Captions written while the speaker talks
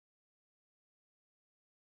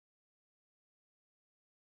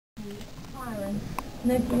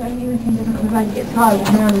No, you can just come around and get tired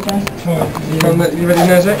walking around all day. You ready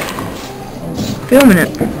now, Zach? Filming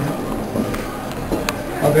it.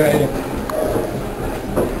 I'll go in.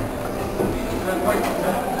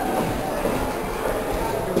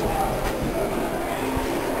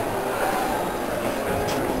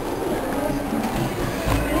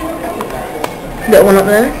 Little one up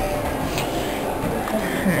there.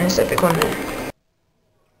 And there's a big one there.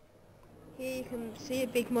 Here you can see a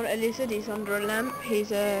big monitor lizard. He's under a lamp. He's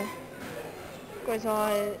got his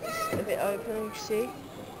eyes a bit open, you can see.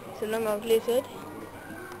 It's a long-eyed lizard.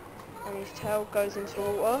 And his tail goes into the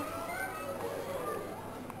water.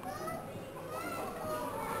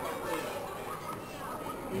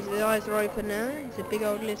 His eyes are open now. He's a big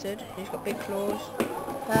old lizard. He's got big claws,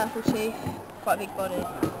 powerful teeth, quite a big body.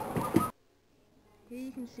 Here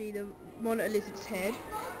you can see the monitor lizard's head.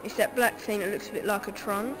 It's that black thing that looks a bit like a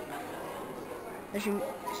trunk. As you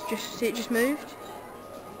just see, it just moved.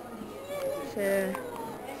 It's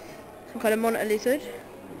some kind of monitor lizard.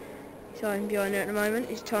 He's hiding behind there at the moment.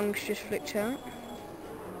 His tongue's just flicked out.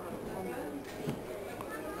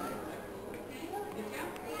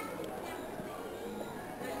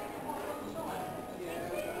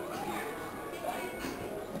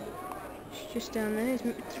 Just down there, he's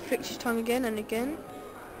flicked his tongue again and again.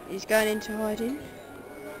 He's going into hiding.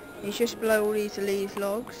 He's just below all these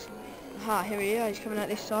logs. Aha, here he is, he's coming out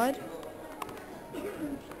this side.